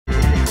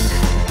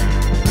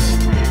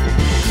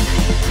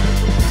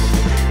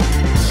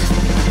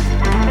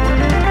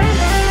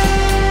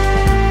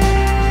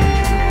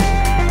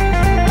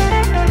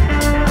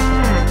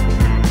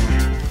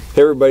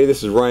Hey everybody,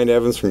 this is Ryan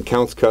Evans from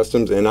Counts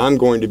Customs, and I'm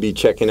going to be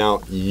checking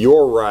out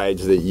your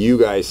rides that you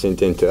guys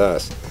sent in to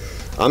us.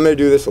 I'm going to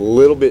do this a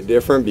little bit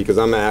different because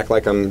I'm going to act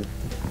like I'm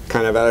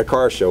kind of at a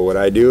car show. What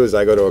I do is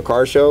I go to a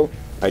car show,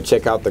 I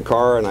check out the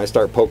car, and I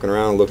start poking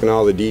around, looking at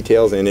all the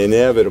details, and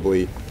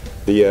inevitably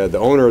the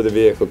owner of the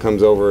vehicle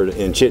comes over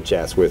and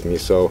chit-chats with me.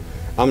 So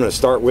I'm going to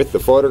start with the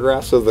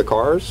photographs of the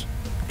cars,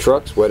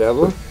 trucks,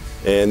 whatever,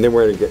 and then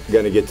we're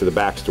going to get to the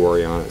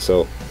backstory on it.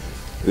 So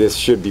this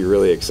should be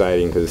really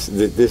exciting because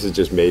this is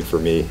just made for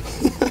me.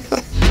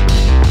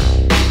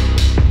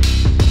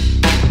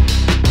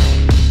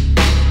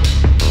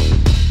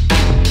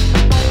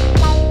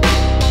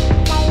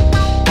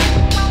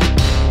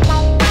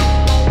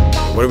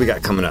 What do we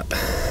got coming up?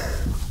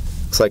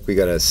 Looks like we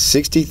got a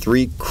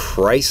 63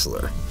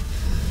 Chrysler.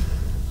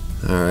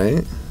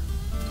 Alright.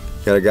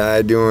 Got a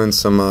guy doing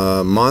some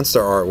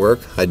monster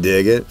artwork. I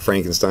dig it.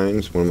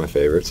 Frankenstein's one of my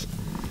favorites.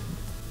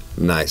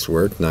 Nice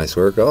work, nice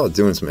work. Oh,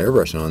 doing some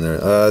airbrushing on there.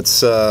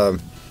 It's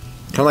kind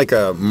of like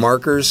a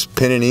markers,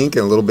 pen and ink,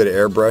 and a little bit of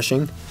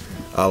airbrushing.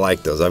 I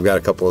like those. I've got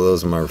a couple of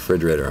those in my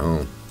refrigerator at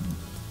home.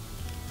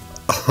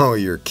 Oh,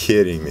 you're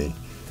kidding me.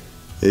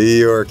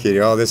 You're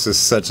kidding. Oh, this is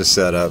such a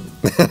setup.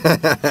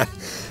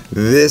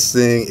 This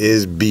thing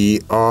is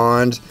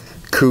beyond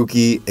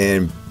kooky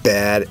and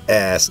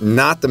badass.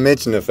 Not to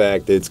mention the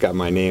fact that it's got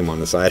my name on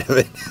the side of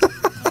it.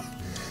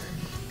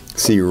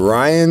 See,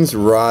 Ryan's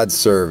Rod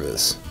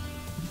Service.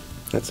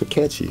 That's a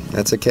catchy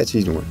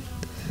one.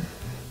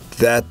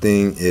 That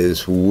thing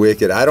is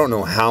wicked. I don't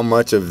know how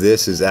much of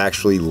this is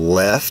actually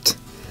left.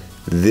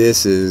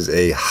 This is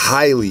a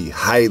highly,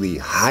 highly,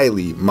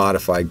 highly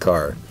modified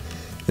car.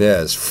 It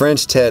has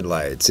French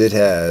headlights. It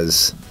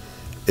has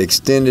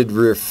extended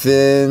rear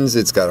fins.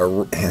 It's got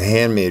a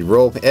handmade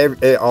roll.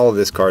 All of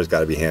this car's got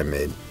to be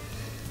handmade.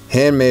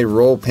 Handmade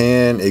roll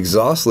pan.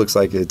 Exhaust looks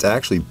like it's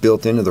actually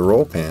built into the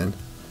roll pan.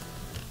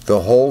 The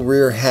whole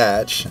rear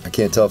hatch, I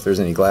can't tell if there's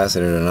any glass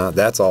in it or not.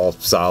 That's all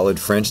solid.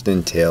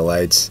 French-done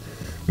taillights.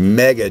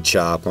 Mega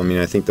chop. I mean,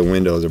 I think the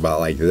windows are about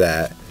like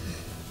that.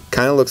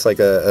 Kind of looks like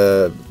you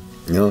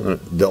know,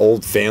 the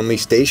old family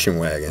station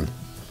wagon.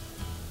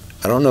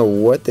 I don't know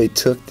what they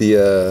took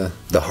the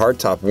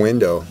hardtop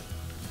window.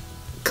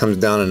 Comes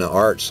down in an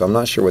arch, so I'm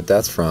not sure what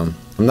that's from.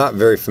 I'm not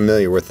very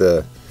familiar with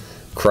the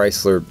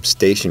Chrysler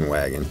station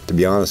wagon, to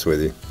be honest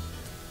with you.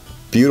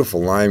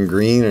 Beautiful lime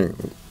green, or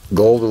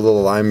gold with a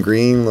little lime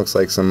green. Looks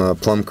like some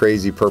plum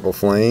crazy purple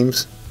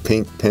flames.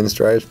 Pink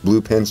pinstripes,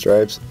 blue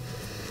pinstripes.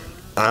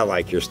 I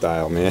like your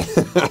style, man.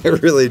 I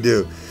really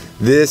do.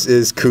 This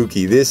is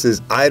kooky. This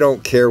is, I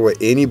don't care what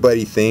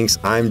anybody thinks.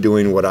 I'm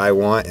doing what I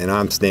want, and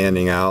I'm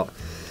standing out.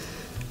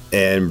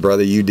 And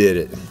brother, you did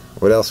it.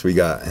 What else we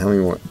got? How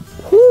many more?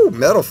 Whoo,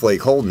 metal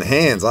flake holding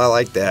hands. I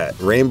like that.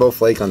 Rainbow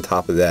flake on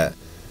top of that.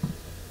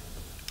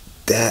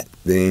 That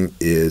thing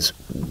is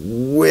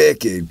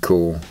wicked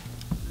cool.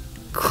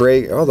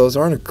 Oh, those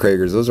aren't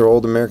Kragers. Those are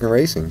old American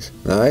Racings.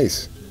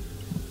 Nice.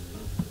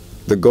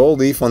 The gold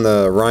leaf on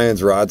the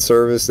Ryan's Rod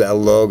Service, that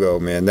logo,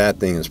 man, that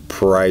thing is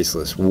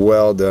priceless.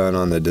 Well done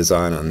on the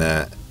design on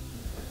that.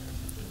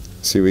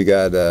 See, we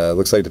got,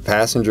 looks like the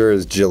passenger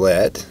is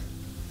Gillette.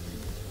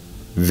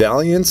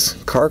 Valiant's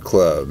Car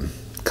Club,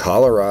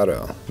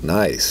 Colorado.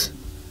 Nice.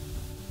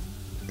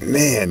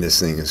 Man, this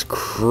thing is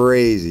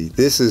crazy.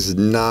 This is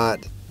not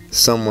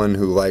someone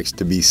who likes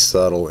to be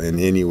subtle in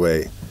any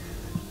way.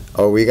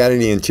 Oh, we got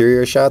any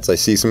interior shots? I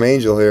see some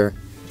angel here.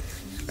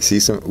 I see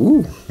some,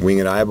 ooh,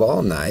 winged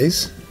eyeball,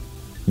 nice.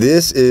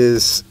 This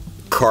is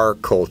car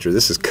culture.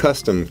 This is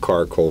custom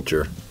car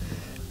culture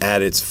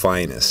at its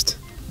finest.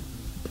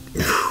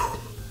 Whew.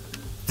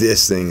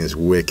 This thing is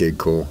wicked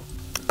cool.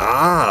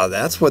 Ah,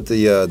 that's what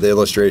the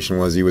illustration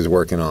was he was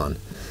working on.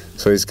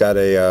 So he's got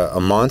a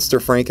monster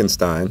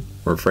Frankenstein,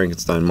 or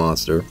Frankenstein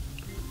monster.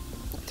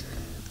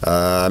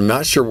 I'm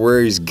not sure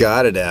where he's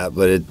got it at,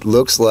 but it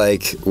looks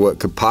like what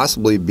could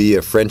possibly be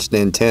a French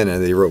antenna.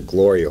 They wrote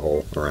glory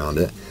hole around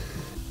it.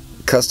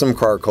 Custom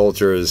car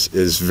culture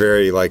is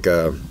very like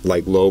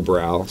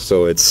lowbrow,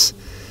 so it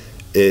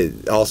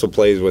also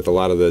plays with a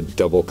lot of the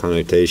double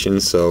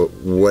connotations. So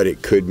what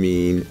it could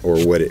mean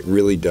or what it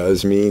really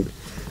does mean,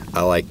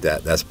 I like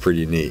that. That's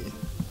pretty neat.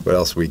 What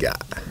else we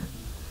got?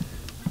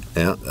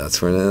 Yeah,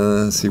 that's where,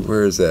 let's see,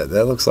 where is that?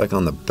 That looks like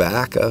on the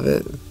back of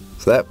it.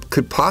 So that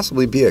could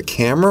possibly be a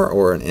camera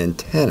or an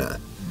antenna.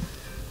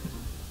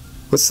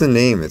 What's the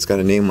name? It's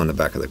got a name on the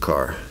back of the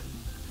car.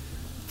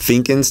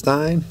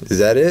 Finkenstein? Is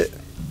that it?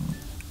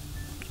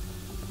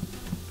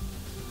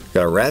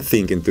 Got a rat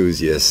fink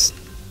enthusiast.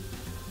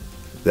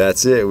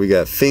 That's it. We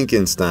got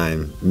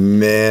Finkenstein.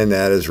 Man,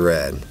 that is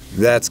rad.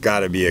 That's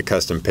got to be a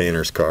custom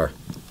painter's car.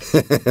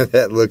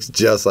 That looks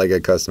just like a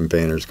custom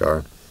painter's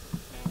car.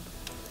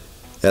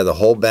 Yeah, the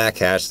whole back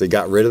hatch, they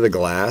got rid of the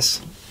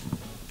glass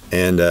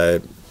and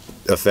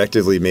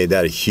effectively made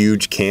that a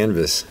huge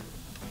canvas.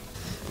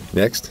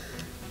 Next.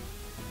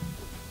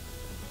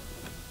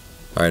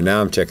 Alright,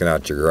 now I'm checking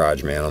out your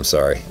garage, man. I'm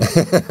sorry.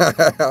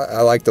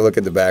 I like to look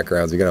at the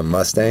backgrounds. You got a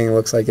Mustang, it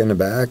looks like, in the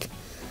back.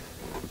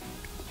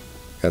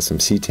 Got some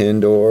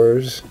C10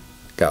 doors.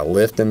 Got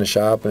lift in the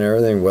shop and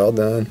everything. Well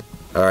done.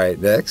 All right,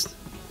 next.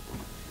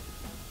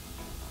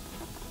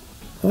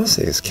 I want to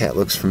say this cat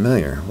looks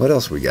familiar. What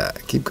else we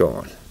got? Keep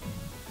going.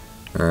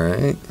 All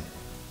right.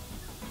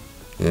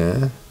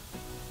 Yeah.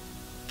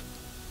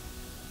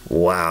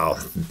 Wow.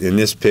 In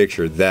this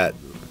picture, that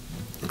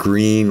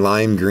green,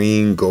 lime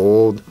green,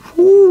 gold,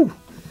 whoo,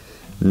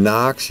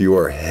 knocks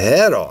your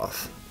head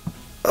off.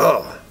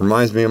 Oh,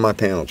 reminds me of my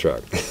panel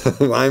truck.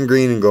 Lime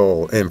green and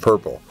gold and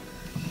purple.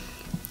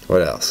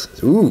 What else?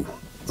 Ooh,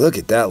 look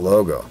at that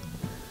logo.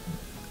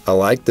 I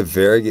like the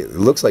variegated, it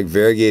looks like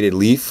variegated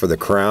leaf for the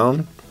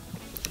crown.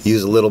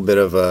 Use a little bit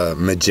of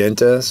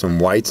magenta, some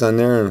whites on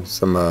there, and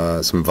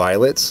some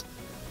violets.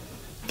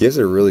 Gives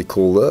it a really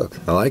cool look.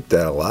 I like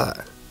that a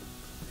lot.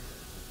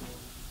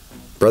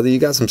 Brother, you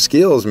got some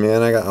skills,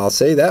 man. I'll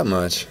say that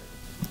much.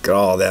 Look at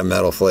all that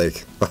metal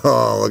flake.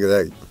 Oh, look at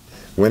that.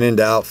 When in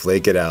doubt,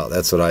 flake it out.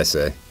 That's what I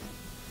say.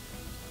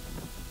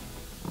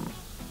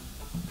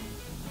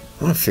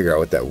 I want to figure out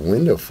what that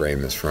window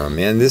frame is from,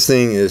 man. This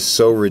thing is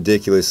so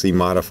ridiculously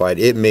modified.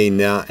 It may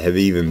not have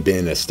even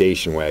been a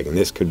station wagon.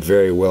 This could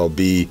very well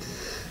be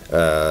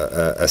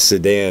a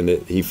sedan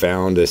that he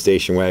found, a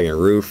station wagon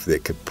roof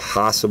that could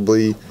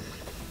possibly...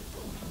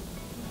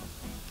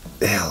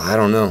 Hell, I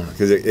don't know.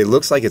 Because it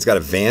looks like it's got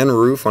a van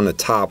roof on the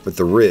top with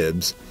the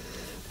ribs.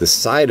 The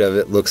side of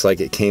it looks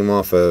like it came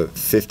off a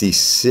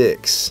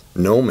 56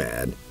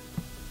 Nomad.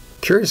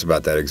 Curious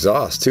about that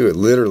exhaust too. It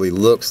literally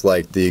looks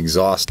like the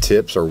exhaust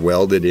tips are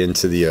welded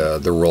into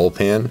the roll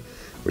pan,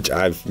 which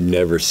I've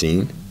never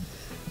seen.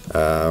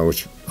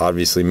 Which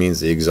obviously means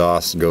the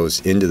exhaust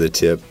goes into the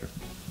tip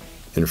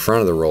in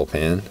front of the roll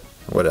pan.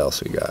 What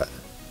else we got?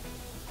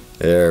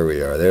 There we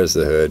are. There's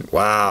the hood.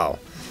 Wow,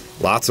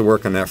 lots of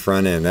work on that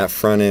front end. That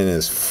front end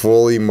is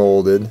fully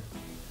molded.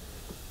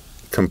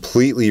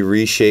 Completely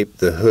reshaped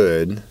the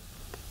hood.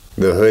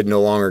 The hood no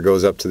longer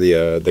goes up to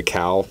the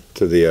cowl,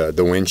 to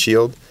the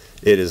windshield.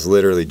 It is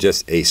literally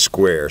just a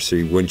square.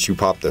 So once you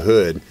pop the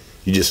hood,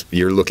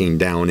 you're looking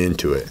down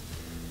into it.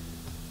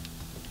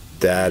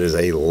 That is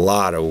a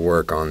lot of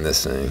work on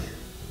this thing.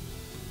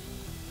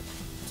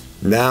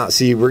 Now,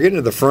 see, we're getting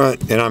to the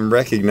front, and I'm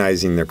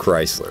recognizing the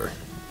Chrysler.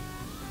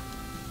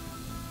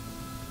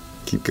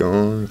 Keep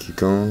going, keep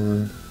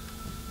going.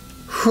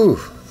 Whew!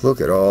 Look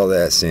at all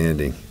that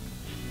sanding.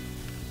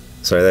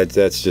 Sorry,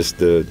 that's just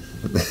the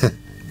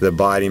the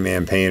body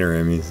man painter.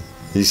 I mean,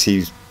 you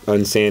see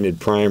unsanded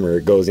primer,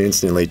 it goes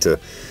instantly to,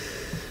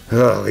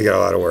 oh, we got a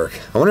lot of work.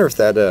 I wonder if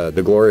that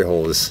the glory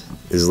hole is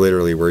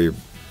literally where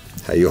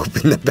how you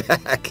open the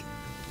back.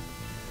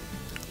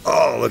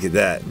 Oh, look at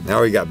that.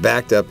 Now we got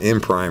backed up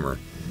in primer.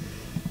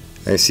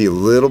 I see a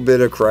little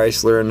bit of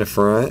Chrysler in the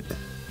front,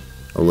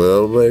 a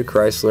little bit of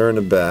Chrysler in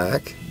the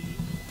back.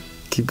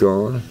 Keep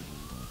going.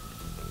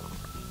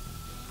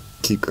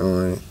 Keep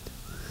going.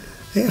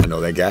 Yeah, I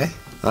know that guy.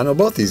 I know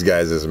both these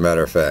guys, as a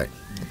matter of fact.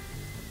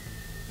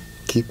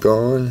 Keep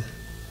going.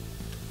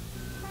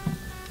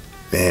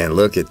 Man,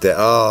 look at that.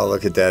 Oh,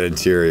 look at that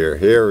interior.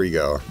 Here we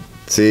go.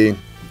 See?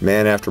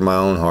 Man after my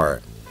own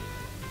heart.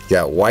 You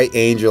got white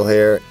angel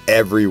hair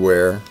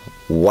everywhere.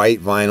 White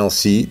vinyl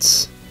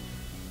seats.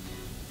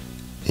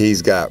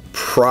 He's got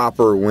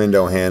proper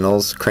window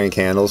handles, crank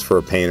handles for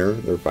a painter.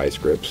 They're vice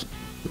grips.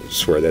 I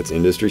swear that's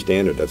industry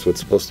standard. That's what's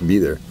supposed to be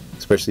there.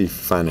 Especially if you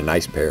find a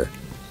nice pair.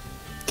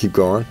 Keep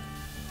going.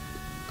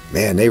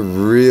 Man, they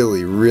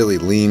really, really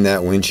lean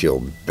that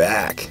windshield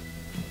back.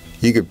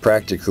 You could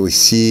practically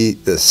see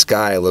the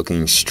sky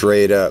looking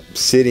straight up.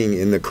 Sitting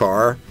in the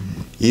car,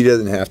 he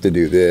doesn't have to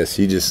do this.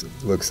 He just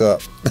looks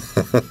up.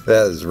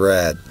 That is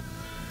rad.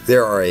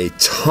 There are a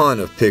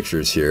ton of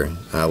pictures here.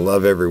 I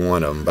love every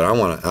one of them, but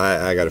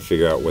I got to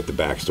figure out what the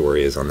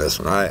backstory is on this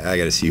one. I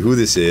got to see who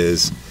this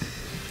is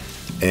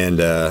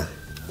and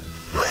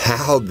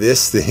how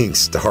this thing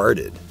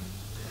started.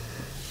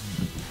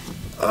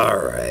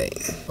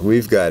 Alright,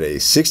 we've got a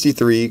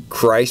 63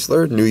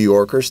 Chrysler New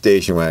Yorker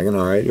station wagon.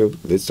 Alright,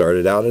 it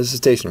started out as a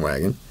station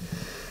wagon.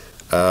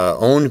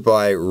 Owned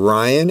by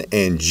Ryan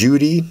and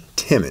Judy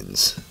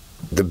Timmons.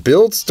 The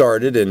build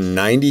started in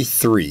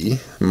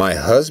 '93. My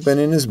husband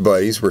and his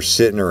buddies were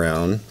sitting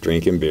around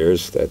drinking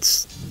beers.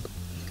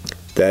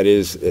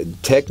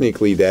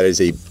 Technically that is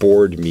a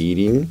board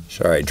meeting.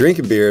 Sorry,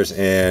 drinking beers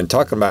and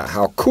talking about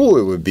how cool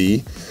it would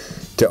be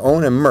to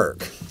own a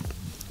Merc.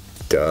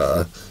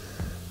 Duh.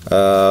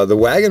 The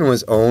wagon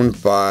was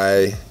owned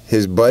by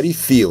his buddy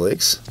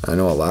Felix. I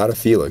know a lot of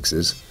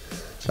Felixes.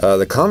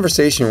 The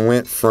conversation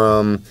went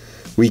from,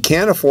 we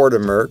can't afford a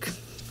Merc,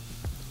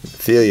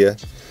 feel ya,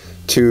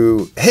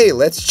 to, hey,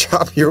 let's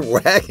chop your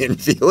wagon,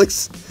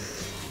 Felix.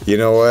 You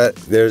know what?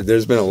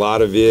 There's been a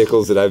lot of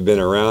vehicles that I've been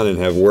around and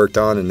have worked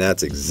on, and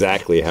that's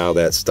exactly how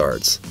that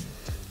starts.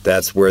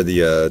 That's where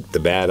the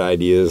bad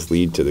ideas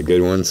lead to the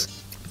good ones.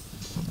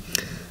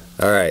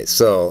 All right,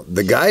 so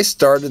the guy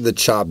started the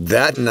chop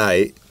that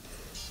night.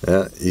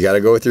 You got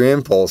to go with your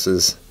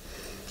impulses.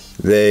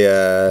 They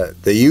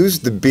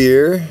used the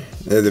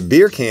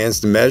beer cans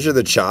to measure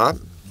the chop.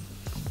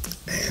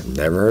 Man,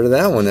 never heard of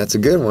that one. That's a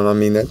good one. I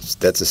mean,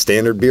 that's a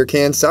standard beer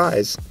can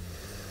size.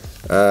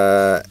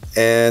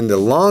 And the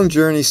long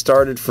journey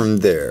started from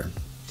there.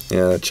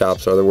 Yeah, the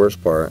chops are the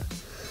worst part.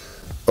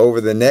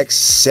 Over the next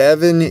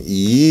 7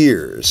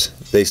 years,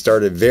 they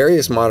started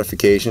various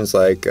modifications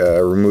like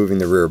removing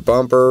the rear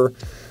bumper,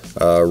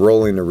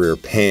 rolling the rear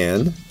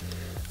pan.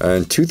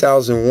 In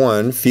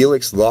 2001,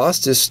 Felix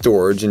lost his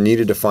storage and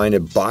needed to find a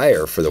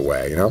buyer for the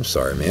wagon. I'm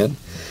sorry, man.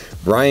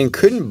 Ryan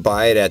couldn't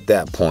buy it at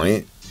that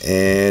point,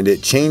 and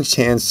it changed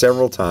hands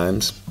several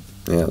times.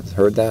 Yeah,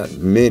 heard that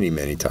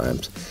many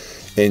times.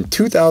 In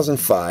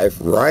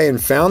 2005, Ryan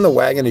found the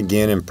wagon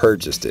again and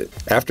purchased it.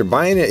 After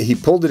buying it, he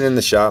pulled it in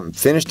the shop and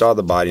finished all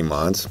the body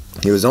mods.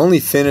 It was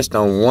only finished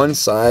on one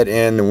side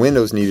and the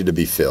windows needed to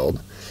be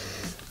filled.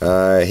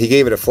 He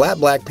gave it a flat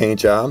black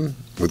paint job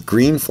with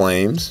green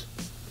flames.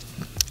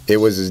 It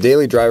was his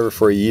daily driver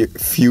for a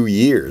few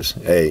years.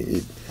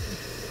 Hey,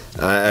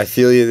 I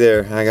feel you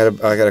there. I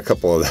got a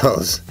couple of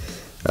those.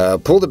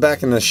 Pulled it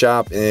back in the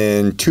shop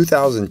in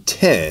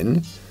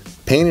 2010.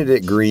 Painted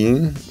it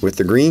green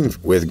with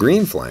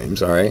green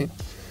flames. All right.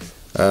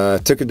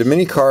 Took it to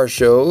many car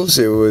shows.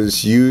 It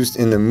was used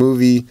in the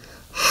movie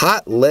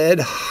Hot Lead,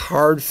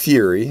 Hard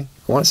Fury.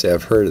 I want to say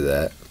I've heard of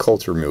that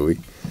culture movie.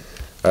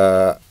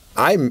 I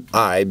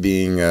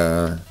being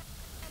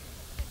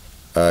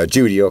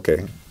Judy,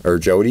 okay, or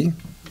Jody.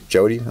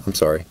 I'm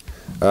sorry.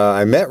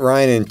 I met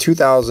Ryan in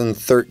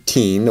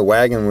 2013. The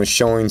wagon was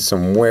showing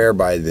some wear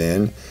by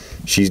then.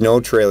 She's no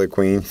trailer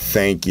queen.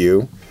 Thank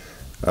you.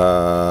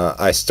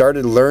 I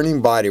started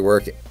learning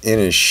bodywork in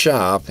his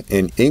shop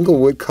in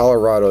Inglewood,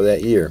 Colorado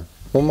that year.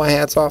 Well, my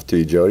hat's off to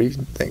you, Jody.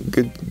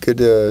 Good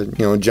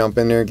to jump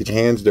in there and get your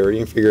hands dirty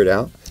and figure it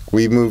out.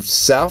 We moved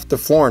south to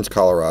Florence,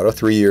 Colorado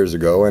 3 years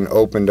ago and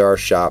opened our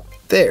shop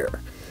there.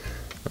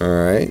 All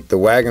right. The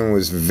wagon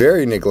was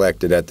very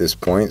neglected at this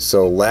point,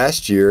 so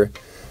last year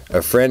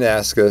a friend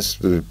asked us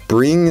to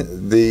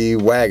bring the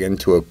wagon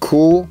to a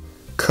cool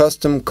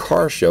custom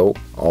car show,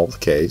 all the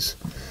case,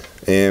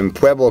 in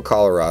Pueblo,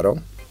 Colorado.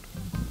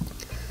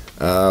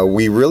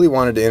 We really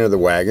wanted to enter the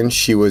wagon.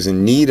 She was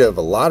in need of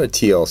a lot of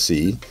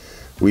TLC.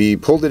 We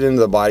pulled it into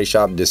the body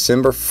shop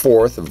December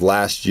 4th of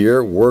last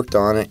year, worked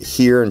on it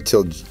here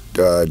until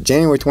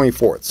January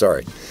 24th,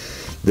 sorry.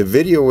 The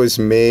video was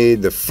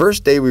made the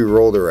first day we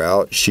rolled her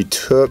out. She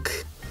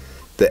took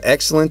the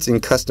Excellence in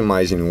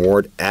Customizing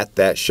Award at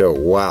that show.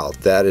 Wow,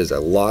 that is a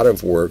lot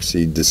of work.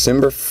 See,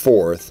 December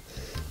 4th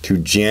to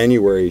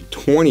January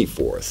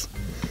 24th.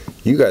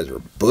 You guys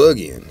are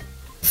boogieing.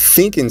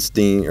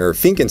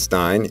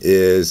 Finkenstein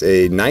is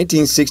a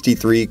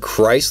 1963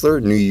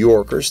 Chrysler New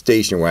Yorker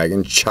station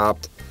wagon,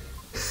 chopped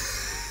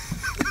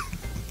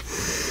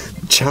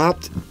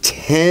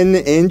 10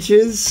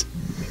 inches.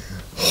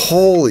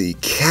 Holy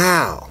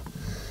cow.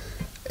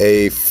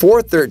 A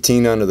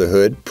 413 under the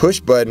hood, push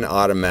button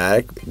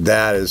automatic.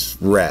 That is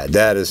rad.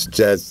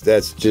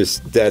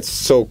 That's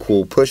so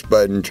cool. Push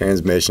button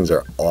transmissions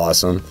are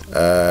awesome.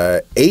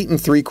 8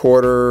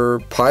 3/4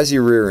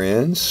 posi rear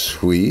end,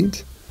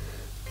 sweet.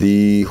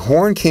 The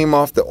horn came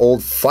off the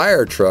old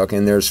fire truck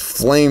and there's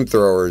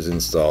flamethrowers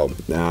installed.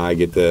 Now I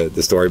get the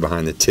story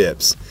behind the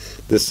tips.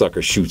 This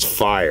sucker shoots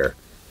fire.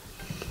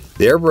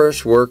 The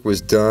airbrush work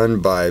was done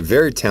by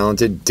very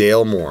talented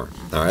Dale Moore.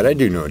 All right, I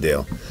do know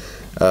Dale.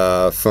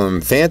 From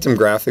Phantom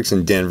Graphics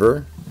in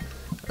Denver.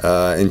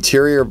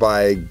 Interior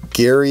by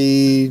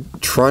Gary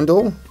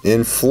Trundle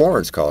in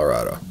Florence,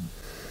 Colorado.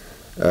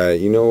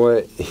 You know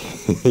what?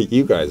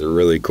 You guys are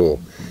really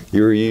cool.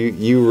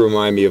 You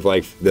remind me of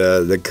like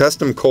the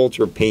custom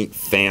culture paint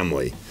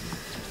family.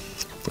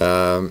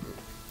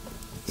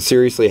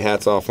 Seriously,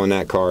 hats off on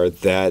that car.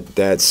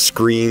 That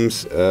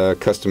screams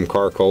custom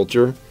car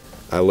culture.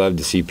 I love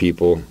to see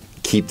people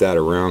keep that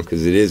around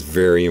because it is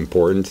very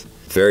important.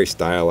 Very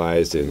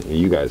stylized, and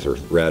you guys are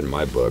rad in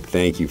my book.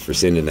 Thank you for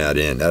sending that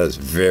in. That is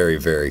very,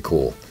 very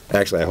cool.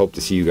 Actually, I hope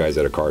to see you guys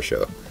at a car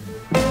show.